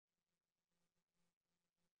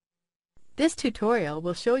This tutorial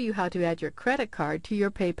will show you how to add your credit card to your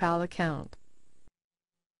PayPal account.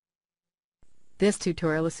 This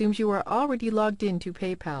tutorial assumes you are already logged into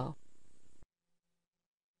PayPal.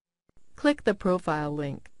 Click the profile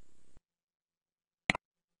link.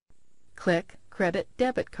 Click Credit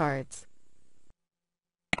Debit Cards.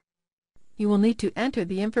 You will need to enter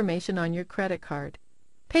the information on your credit card.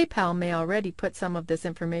 PayPal may already put some of this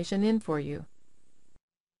information in for you.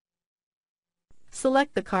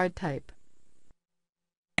 Select the card type.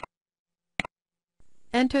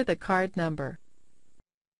 Enter the card number.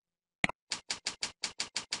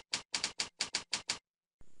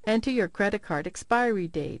 Enter your credit card expiry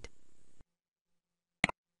date.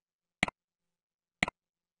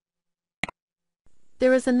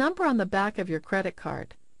 There is a number on the back of your credit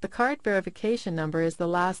card. The card verification number is the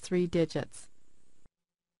last 3 digits.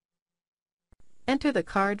 Enter the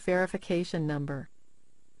card verification number.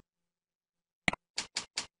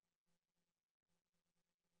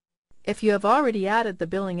 If you have already added the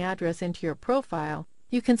billing address into your profile,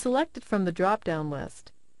 you can select it from the drop-down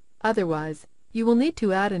list. Otherwise, you will need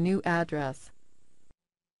to add a new address.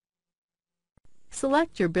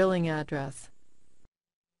 Select your billing address.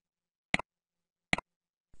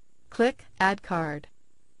 Click Add Card.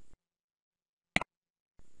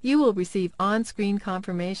 You will receive on-screen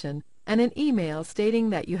confirmation and an email stating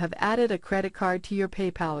that you have added a credit card to your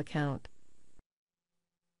PayPal account.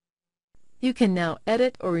 You can now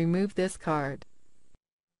edit or remove this card.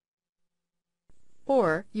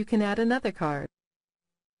 Or you can add another card.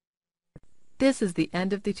 This is the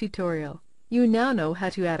end of the tutorial. You now know how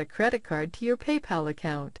to add a credit card to your PayPal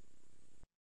account.